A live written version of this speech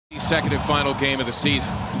second and final game of the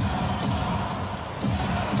season.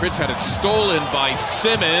 Prince had it stolen by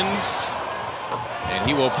Simmons, and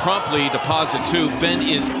he will promptly deposit two. Ben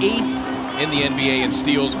is 8th in the NBA in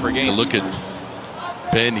steals per game. Look at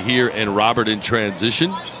Ben here and Robert in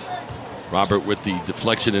transition. Robert with the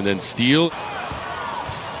deflection and then steal.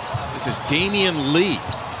 This is Damian Lee.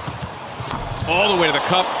 All the way to the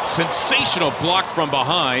cup. Sensational block from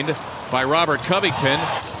behind by Robert Covington.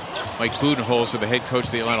 Mike Budenholzer, the head coach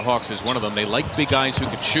of the Atlanta Hawks, is one of them. They like big guys who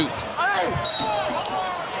can shoot.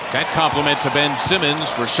 That compliments of Ben Simmons.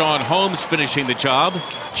 Rashawn Holmes finishing the job.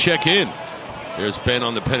 Check in. There's Ben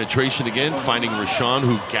on the penetration again, finding Rashawn,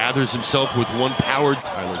 who gathers himself with one powered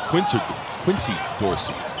Tyler Quincy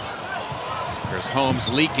Dorsey. There's Holmes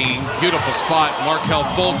leaking. Beautiful spot. Markelle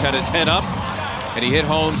Fultz had his head up, and he hit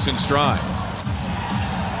Holmes in stride.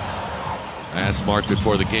 I asked Mark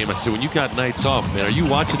before the game, I said, when you got nights off, man, are you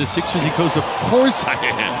watching the Sixers? He goes, of course I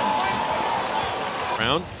am.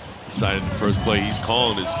 Brown decided the first play he's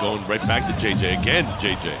calling is going right back to JJ again.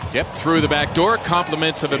 JJ. Yep, through the back door.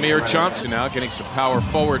 Compliments of Amir Johnson now getting some power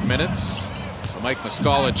forward minutes. So Mike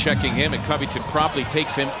Muscala checking him, and Covington promptly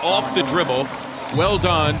takes him off the dribble. Well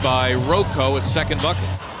done by Rocco, a second bucket.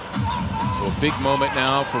 So a big moment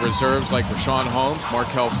now for reserves like Rashawn Holmes,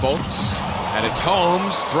 Markelle Fultz. And it's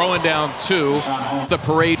Holmes throwing down two. The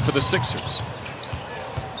parade for the Sixers.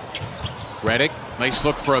 Redick, nice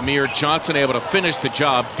look for Amir Johnson, able to finish the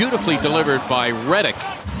job. Beautifully delivered by Redick.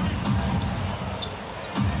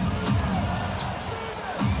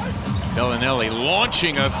 Bellinelli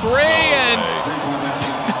launching a three, and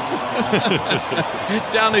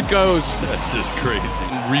down it goes. That's just crazy.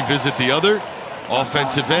 Revisit the other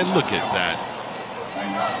offensive end. Look at that.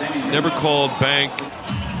 Never called bank.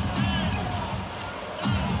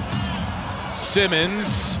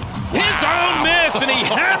 Simmons, his own miss, and he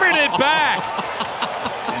hammered it back.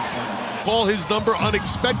 Call his number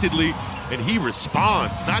unexpectedly, and he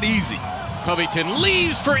responds. Not easy. Covington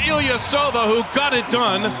leaves for Ilyasova, who got it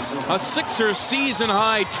done. A Sixers season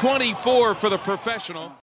high 24 for the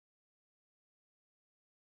professional.